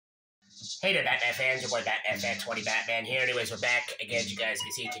Hey there, Batman fans. Your boy Batman Fan 20 Batman here. Anyways, we're back again. You guys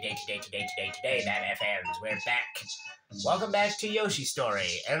can see today, Batman fans. We're back. Welcome back to Yoshi's story.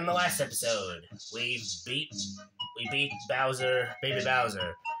 And in the last episode, we beat Bowser, Baby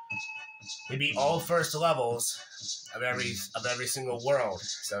Bowser. We beat all first levels of every single world.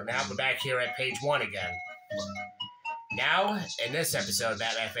 So now we're back here at page 1 again. Now, in this episode,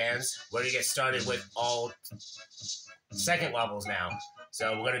 Batman fans, we're gonna get started with all second levels now.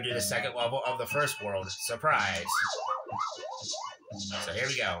 So we're going to do the second level of the first world. Surprise! So here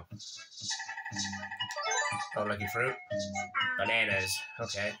we go. Oh, lucky fruit. Bananas.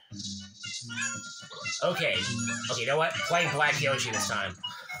 Okay. Okay, you know what? Playing Black Yoshi this time.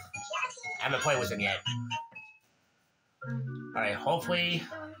 I haven't played with him yet. Alright, hopefully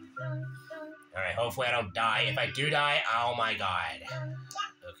I don't die. If I do die, oh my god.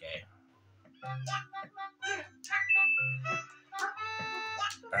 Okay.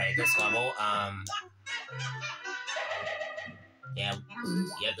 Alright, this level, yeah,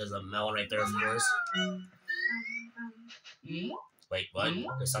 there's a melon right there, of course. Wait, what?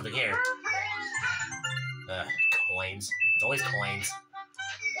 There's something here. Coins. It's always coins.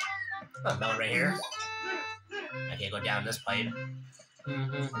 Oh, melon right here. I can't go down this pipe.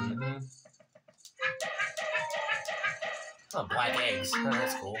 Oh, black eggs. Oh,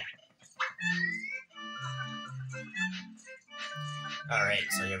 that's cool. Alright,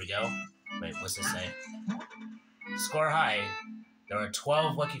 so here we go. Wait, what's this say? Score high. There are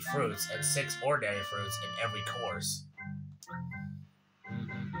 12 lucky fruits and 6 ordinary fruits in every course.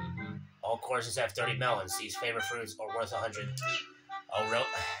 All courses have 30 melons. These favorite fruits are worth 100. Oh, real?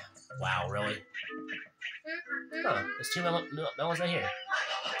 Wow, really? Huh, there's 2 melons right here.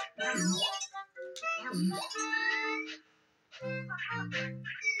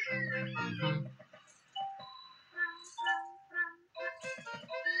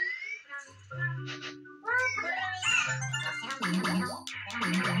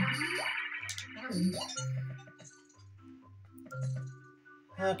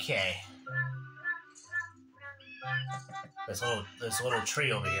 Okay. This little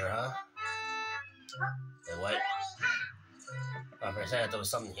tree over here, huh? Wait, what? Oh, for a second there was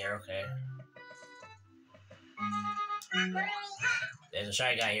something here, okay. There's a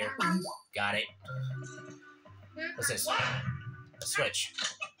shy guy here. Got it. What's this? A switch.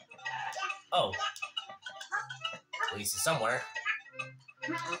 Oh. At least it's somewhere.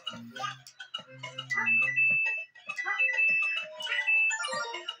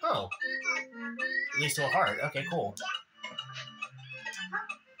 Oh. At least to a heart. Okay, cool.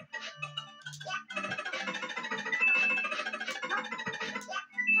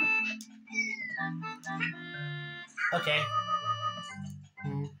 Okay.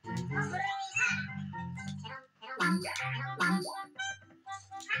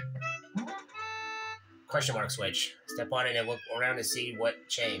 Question mark switch. Step on it and look around to see what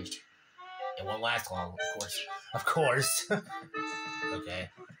changed. It won't last long, of course. Of course. Okay.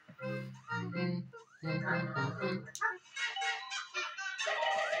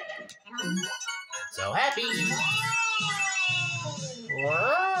 So happy!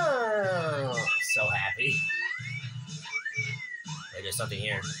 Whoa! So happy. Wait, there's something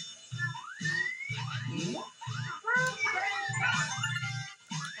here.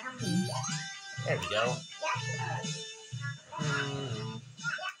 There we go.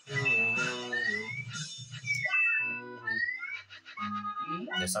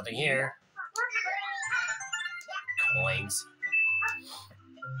 There's something here. Coins.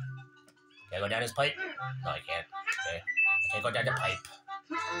 Can I go down this pipe? No, I can't. Okay. I can't go down the pipe.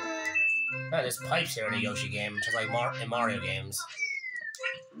 Oh, there's pipes here in a Yoshi game, just like in Mario games.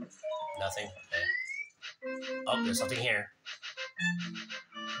 Nothing. Okay. Oh, there's something here.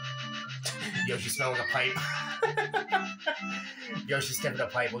 Yoshi smelling a pipe. Yoshi stepping a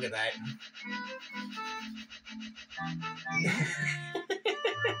pipe. Look at that.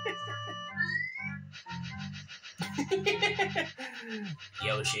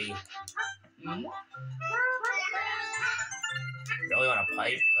 Yoshi. Really on a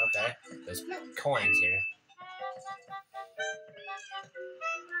pipe? Okay. There's coins here.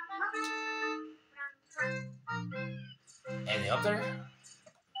 Anything up there?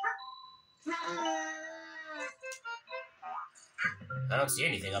 I don't see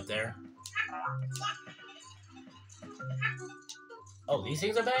anything up there. Oh, these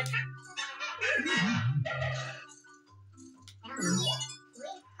things are back?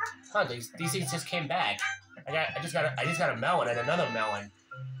 Huh, these things just came back. I just got a melon and another melon.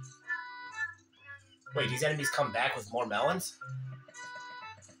 Wait, these enemies come back with more melons?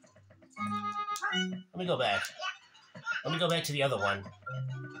 Let me go back. Let me go back to the other one.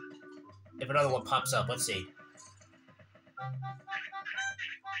 if another one pops up. Let's see.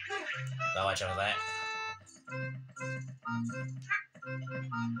 Gotta watch out for that.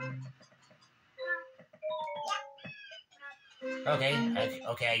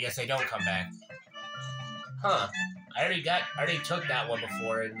 Okay, I guess they don't come back. Huh. I already took that one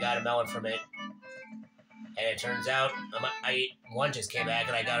before and got a melon from it. And it turns out, one just came back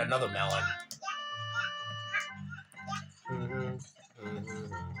and I got another melon.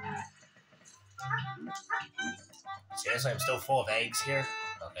 Seriously, I'm still full of eggs here?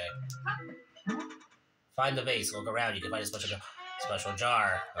 Okay. Find the vase. Look around. You can find a special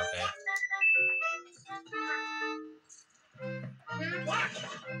jar. Okay.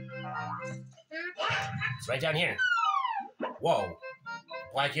 It's right down here. Whoa.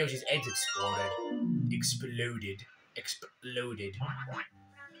 Black Yoshi's eggs exploded. Exploded.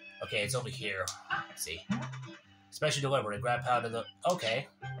 Okay, it's over here. Let's see. Special delivery. Grab powder the... Okay.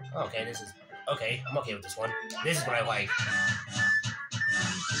 Okay, this is... Okay, I'm okay with this one. This is what I like.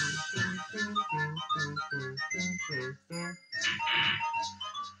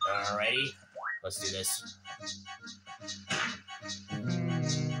 Alrighty. Let's do this.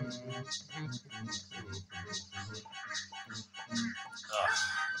 Ugh.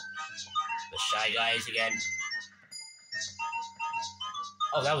 The Shy Guys again.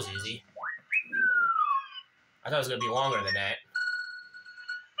 Oh, that was easy. I thought it was going to be longer than that.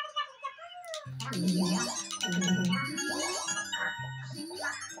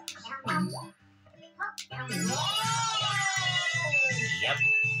 Yep.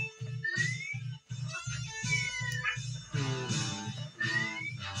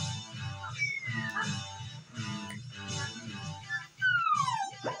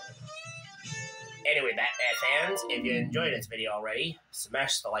 Anyway, Batman fans, if you enjoyed this video already,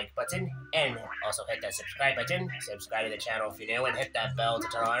 smash the like button and also hit that subscribe button. Subscribe to the channel if you're new and hit that bell to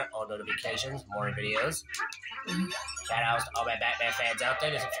turn on all notifications, more videos. Shout outs to all my Batman fans out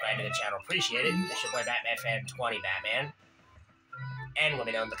there to subscribe to the channel. Appreciate it. It's your boy Batman Fan 20 Batman. And let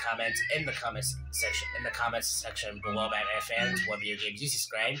me know in the comments section below, Batman fans, what video games you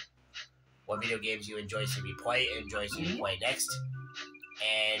subscribe, what video games you enjoy seeing me play and enjoy seeing me play next.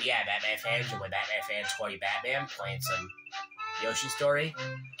 And yeah, Batman fans, you're with Batman Fan 20 Batman, playing some Yoshi story.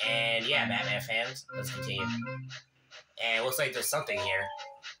 And yeah, Batman fans, let's continue. And it looks like there's something here.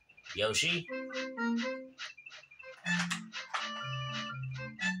 Yoshi?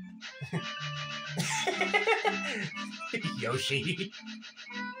 Yoshi?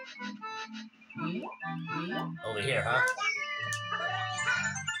 Over here, huh?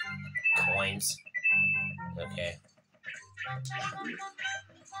 Coins. Okay.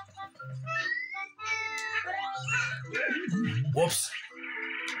 Whoops.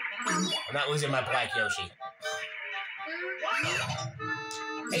 I'm not losing my black Yoshi.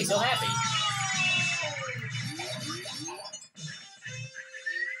 Hey, so happy.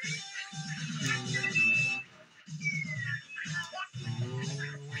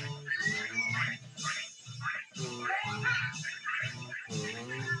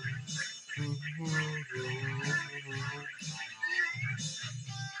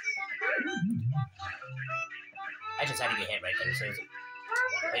 I just had to get hit right there. So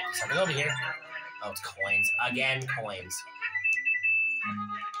wait, something over here. Oh, it's coins. Again, coins.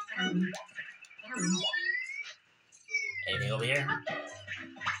 Anything over here?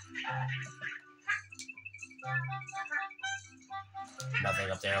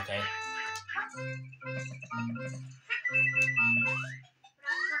 Nothing up there, okay.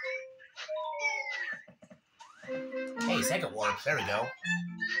 Hey, second warp. There we go.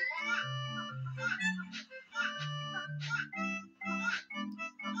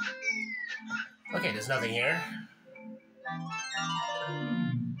 Okay, there's nothing here.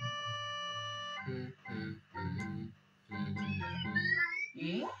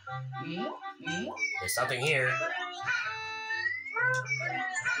 There's something here.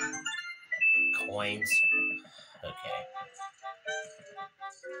 Coins. Okay.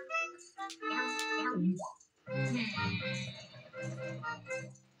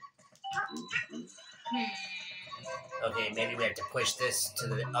 Okay, maybe we have to push this to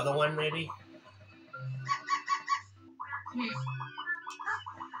the other one, maybe?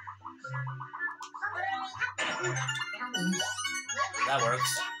 That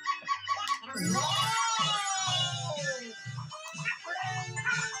works.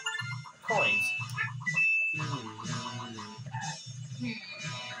 Coins.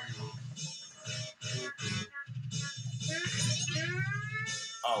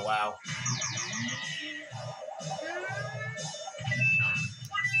 Oh, wow.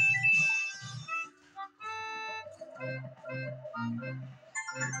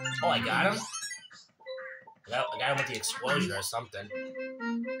 Oh, I got him? I got him with the explosion or something.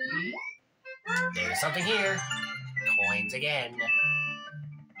 There's something here. Coins again.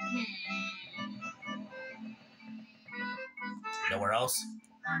 Nowhere else?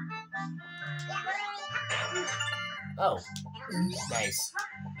 Oh, nice.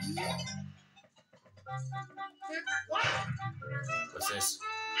 What's this?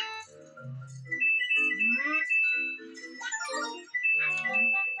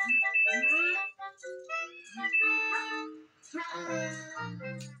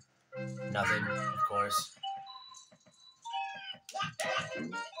 Nothing, of course.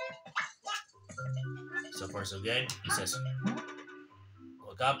 So far, so good. He says,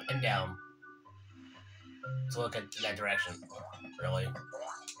 look up and down. Let's look in that direction. Really?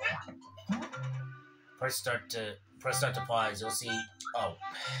 Press start to pause. You'll see. Oh,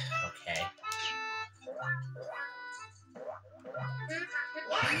 okay.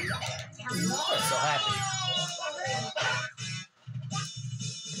 I'm so happy.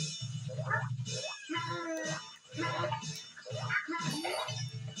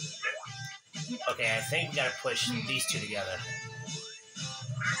 Okay, I think we gotta push these two together.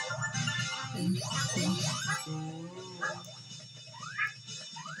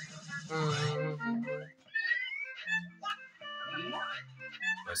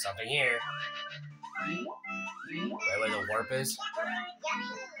 There's something here. Right where the warp is.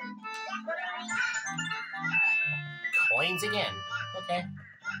 Coins again. Okay.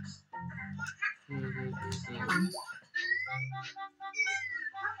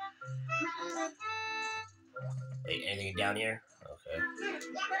 Wait, anything down here? Okay.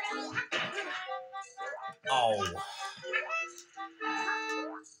 Oh.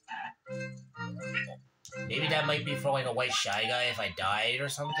 Maybe that might be for like a white shy guy if I died or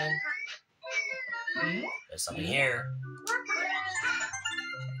something. There's something here.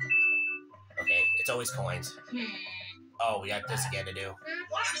 Okay, it's always coins. Oh, we got this again to do.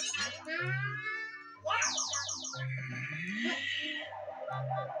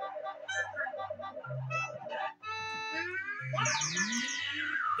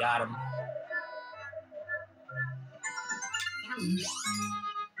 Got him.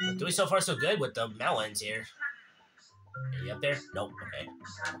 We're doing so far so good with the melons here. Are you up there? Nope. Okay.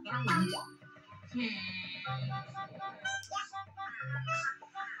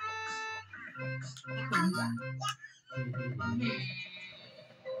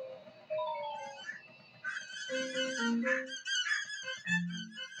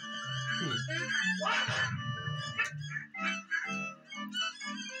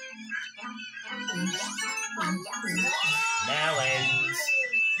 Melons.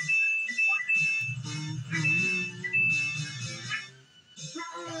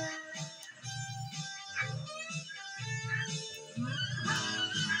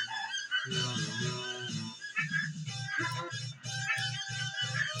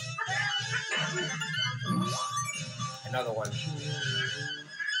 Another one.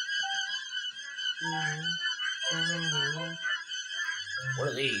 What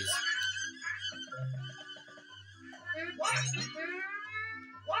are these?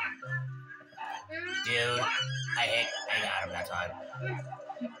 Dude, I got him that time.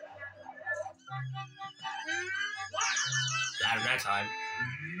 Got him that time.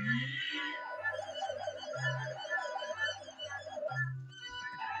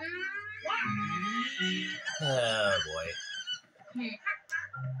 Oh boy.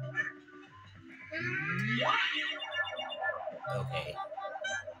 Okay.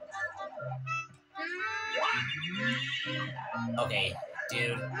 Okay,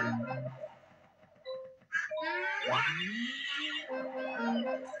 dude.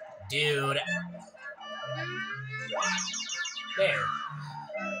 Dude. There.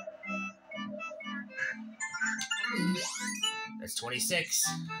 That's 26.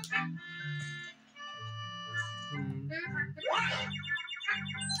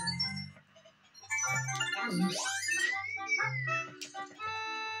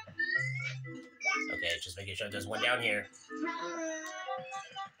 Okay, just making sure there's one down here.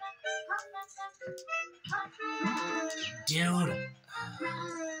 Dude.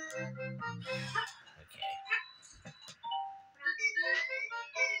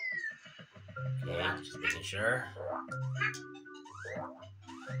 Okay, just making sure.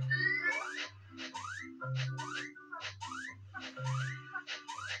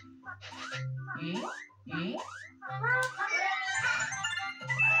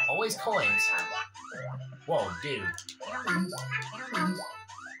 Always coins. Whoa, dude.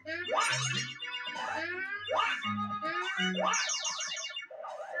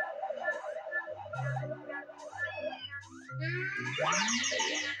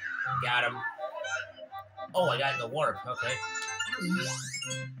 got him. Oh, I got the warp. Okay.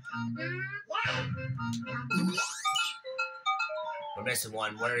 We're missing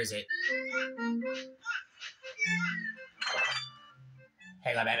one. Where is it?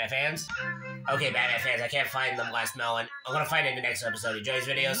 Hang on, Batman fans. Okay, Batman fans, I can't find the last melon. I'm gonna find it in the next episode. Enjoy this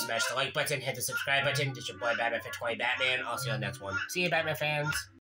video, smash the like button, hit the subscribe button. This is your boy Batman for 20 Batman. I'll see you on the next one. See you, Batman fans.